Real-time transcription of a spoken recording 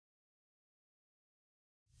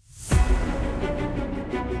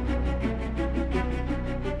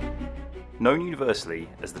Known universally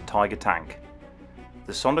as the Tiger tank,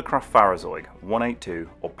 the Sonderkraftfahrzeug 182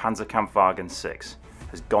 or Panzerkampfwagen 6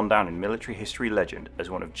 has gone down in military history legend as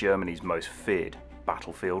one of Germany's most feared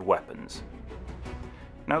battlefield weapons.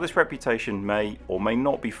 Now, this reputation may or may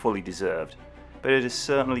not be fully deserved, but it has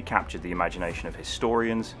certainly captured the imagination of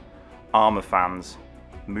historians, armour fans,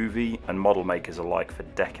 movie and model makers alike for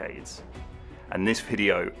decades, and this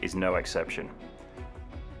video is no exception.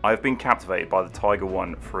 I have been captivated by the Tiger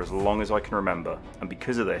 1 for as long as I can remember, and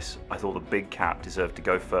because of this I thought the big cat deserved to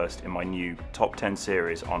go first in my new top 10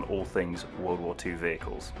 series on all things World War II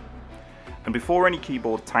vehicles. And before any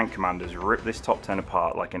keyboard tank commanders rip this top 10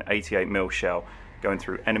 apart like an 88mm shell going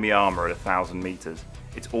through enemy armour at 1,000 metres,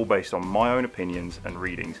 it's all based on my own opinions and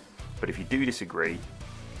readings, but if you do disagree,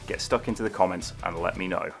 get stuck into the comments and let me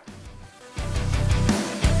know.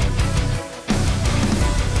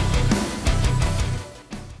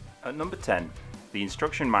 At number 10, the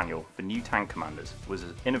instruction manual for new tank commanders was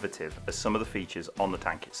as innovative as some of the features on the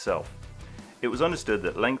tank itself. It was understood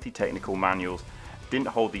that lengthy technical manuals didn't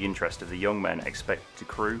hold the interest of the young men expected to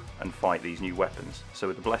crew and fight these new weapons, so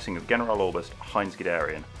with the blessing of Generaloberst Heinz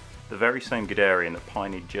Guderian, the very same Guderian that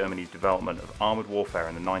pioneered Germany's development of armoured warfare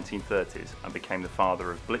in the 1930s and became the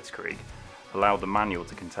father of Blitzkrieg, allowed the manual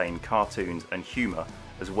to contain cartoons and humour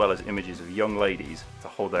as well as images of young ladies to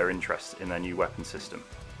hold their interest in their new weapon system.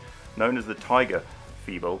 Known as the Tiger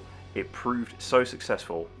Fibel, it proved so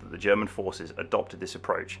successful that the German forces adopted this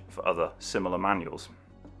approach for other similar manuals.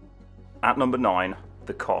 At number 9,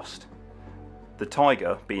 the cost. The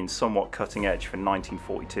Tiger, being somewhat cutting edge for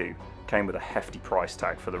 1942, came with a hefty price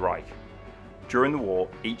tag for the Reich. During the war,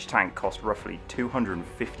 each tank cost roughly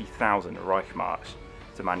 250,000 Reichsmarks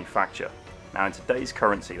to manufacture. Now, in today's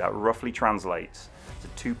currency, that roughly translates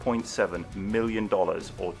to $2.7 million or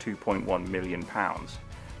 £2.1 million.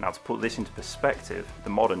 Now, to put this into perspective, the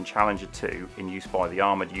modern Challenger 2, in use by the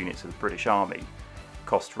armoured units of the British Army,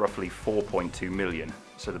 cost roughly 4.2 million,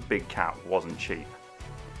 so the big cat wasn't cheap.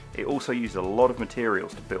 It also used a lot of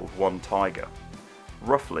materials to build one Tiger.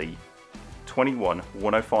 Roughly 21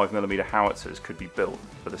 105mm howitzers could be built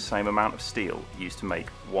for the same amount of steel used to make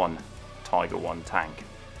one Tiger 1 tank.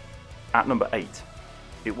 At number 8,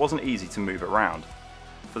 it wasn't easy to move around.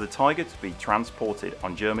 For the Tiger to be transported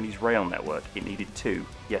on Germany's rail network, it needed two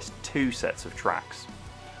sets of tracks.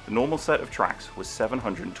 The normal set of tracks was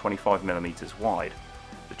 725mm wide.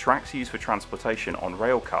 The tracks used for transportation on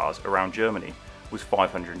rail cars around Germany was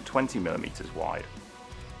 520mm wide.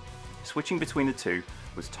 Switching between the two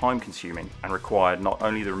was time consuming and required not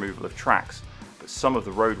only the removal of tracks, but some of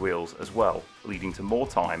the road wheels as well, leading to more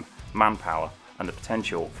time, manpower, and the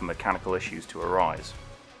potential for mechanical issues to arise.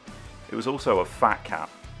 It was also a fat cat,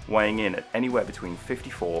 weighing in at anywhere between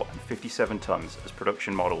 54 and 57 tons as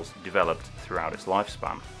production models developed throughout its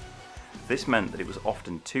lifespan. This meant that it was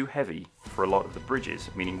often too heavy for a lot of the bridges,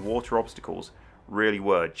 meaning water obstacles really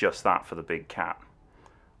were just that for the big cat.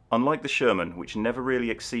 Unlike the Sherman, which never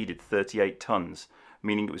really exceeded 38 tons,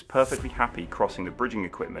 meaning it was perfectly happy crossing the bridging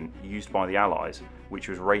equipment used by the Allies, which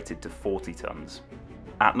was rated to 40 tons.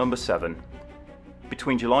 At number 7,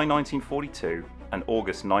 between July 1942 and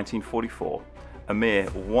August 1944, a mere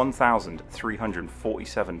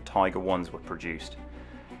 1,347 Tiger 1s were produced.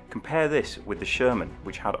 Compare this with the Sherman,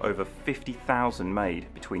 which had over 50,000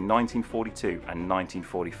 made between 1942 and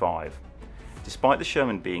 1945. Despite the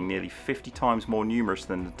Sherman being nearly 50 times more numerous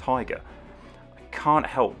than the Tiger, I can't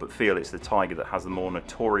help but feel it's the Tiger that has the more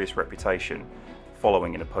notorious reputation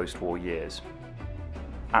following in the post-war years.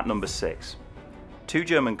 At number 6, two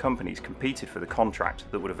German companies competed for the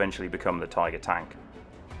contract that would eventually become the Tiger tank.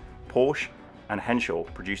 Porsche and Henschel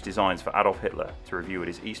produced designs for Adolf Hitler to review at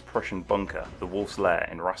his East Prussian bunker, the Wolf's Lair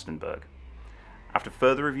in Rastenburg. After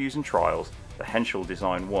further reviews and trials, the Henschel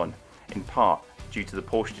design won, in part due to the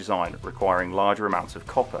Porsche design requiring larger amounts of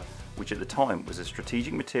copper, which at the time was a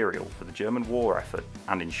strategic material for the German war effort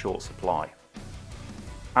and in short supply.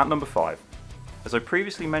 At number 5, as I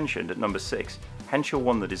previously mentioned at number 6, Henschel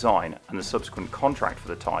won the design and the subsequent contract for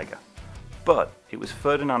the Tiger, but it was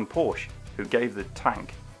Ferdinand Porsche who gave the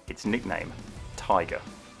tank its nickname, Tiger.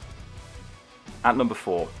 At number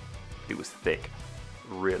 4, it was thick,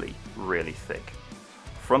 really thick.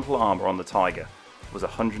 Frontal armour on the Tiger was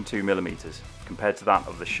 102mm compared to that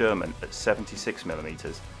of the Sherman at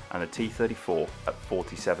 76mm and the T-34 at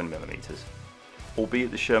 47mm.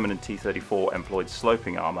 Albeit the Sherman and T-34 employed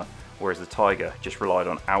sloping armour, whereas the Tiger just relied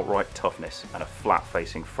on outright toughness and a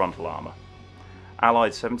flat-facing frontal armour.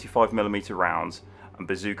 Allied 75mm rounds and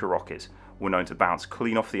bazooka rockets were known to bounce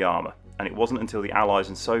clean off the armour, and it wasn't until the Allies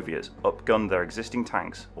and Soviets upgunned their existing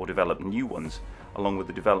tanks or developed new ones along with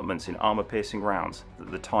the developments in armour-piercing rounds,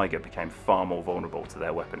 that the Tiger became far more vulnerable to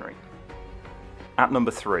their weaponry. At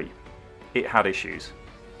number 3, it had issues,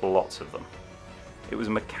 lots of them. It was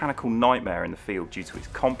a mechanical nightmare in the field due to its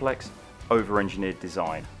complex, over-engineered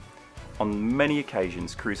design. On many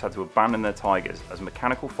occasions, crews had to abandon their Tigers as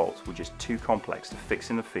mechanical faults were just too complex to fix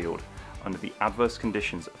in the field under the adverse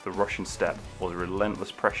conditions of the Russian steppe or the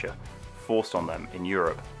relentless pressure forced on them in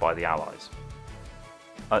Europe by the Allies.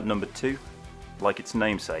 At number 2, like its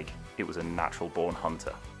namesake, it was a natural-born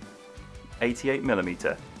hunter.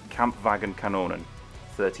 88mm Kampfwagenkanonen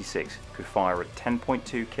 36 could fire a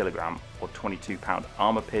 10.2 kg or 22 pound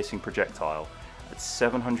armour-piercing projectile at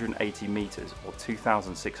 780 meters or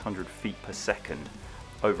 2,600 feet per second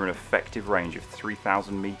over an effective range of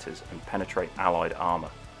 3,000 meters and penetrate Allied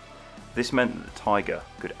armour. This meant that the Tiger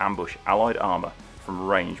could ambush Allied armour from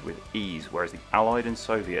range with ease, whereas the Allied and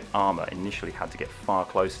Soviet armour initially had to get far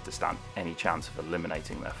closer to stand any chance of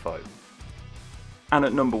eliminating their foe. And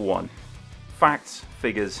at number 1, facts,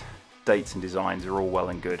 figures, dates and designs are all well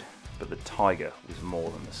and good, but the Tiger was more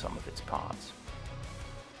than the sum of its parts.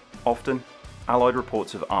 Often, Allied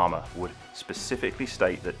reports of armour would specifically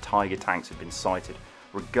state that Tiger tanks had been sighted,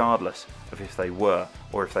 regardless of if they were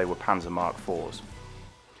or if they were Panzer Mark IVs.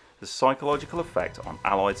 The psychological effect on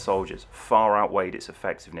Allied soldiers far outweighed its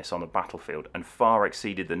effectiveness on the battlefield and far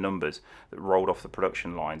exceeded the numbers that rolled off the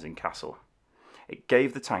production lines in Kassel. It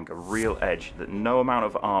gave the tank a real edge that no amount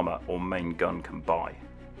of armour or main gun can buy.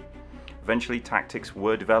 Eventually, tactics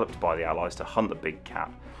were developed by the Allies to hunt the big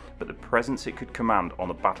cat, but the presence it could command on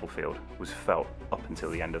the battlefield was felt up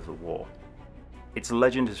until the end of the war. Its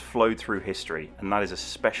legend has flowed through history, and that is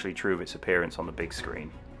especially true of its appearance on the big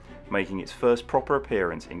screen, making its first proper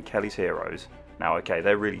appearance in Kelly's Heroes. Now okay,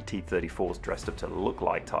 they're really T-34s dressed up to look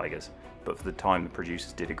like Tigers, but for the time the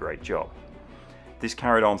producers did a great job. This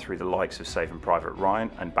carried on through the likes of Saving Private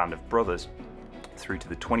Ryan and Band of Brothers, through to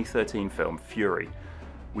the 2013 film Fury,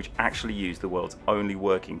 which actually used the world's only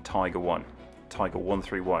working Tiger 1, Tiger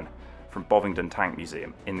 131, from Bovingdon Tank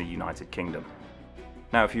Museum in the United Kingdom.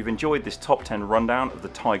 Now if you've enjoyed this top 10 rundown of the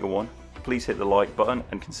Tiger 1, please hit the like button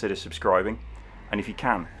and consider subscribing. And if you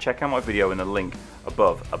can, check out my video in the link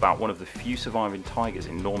above about one of the few surviving Tigers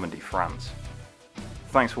in Normandy, France.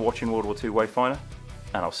 Thanks for watching World War II Wayfinder,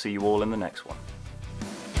 and I'll see you all in the next one.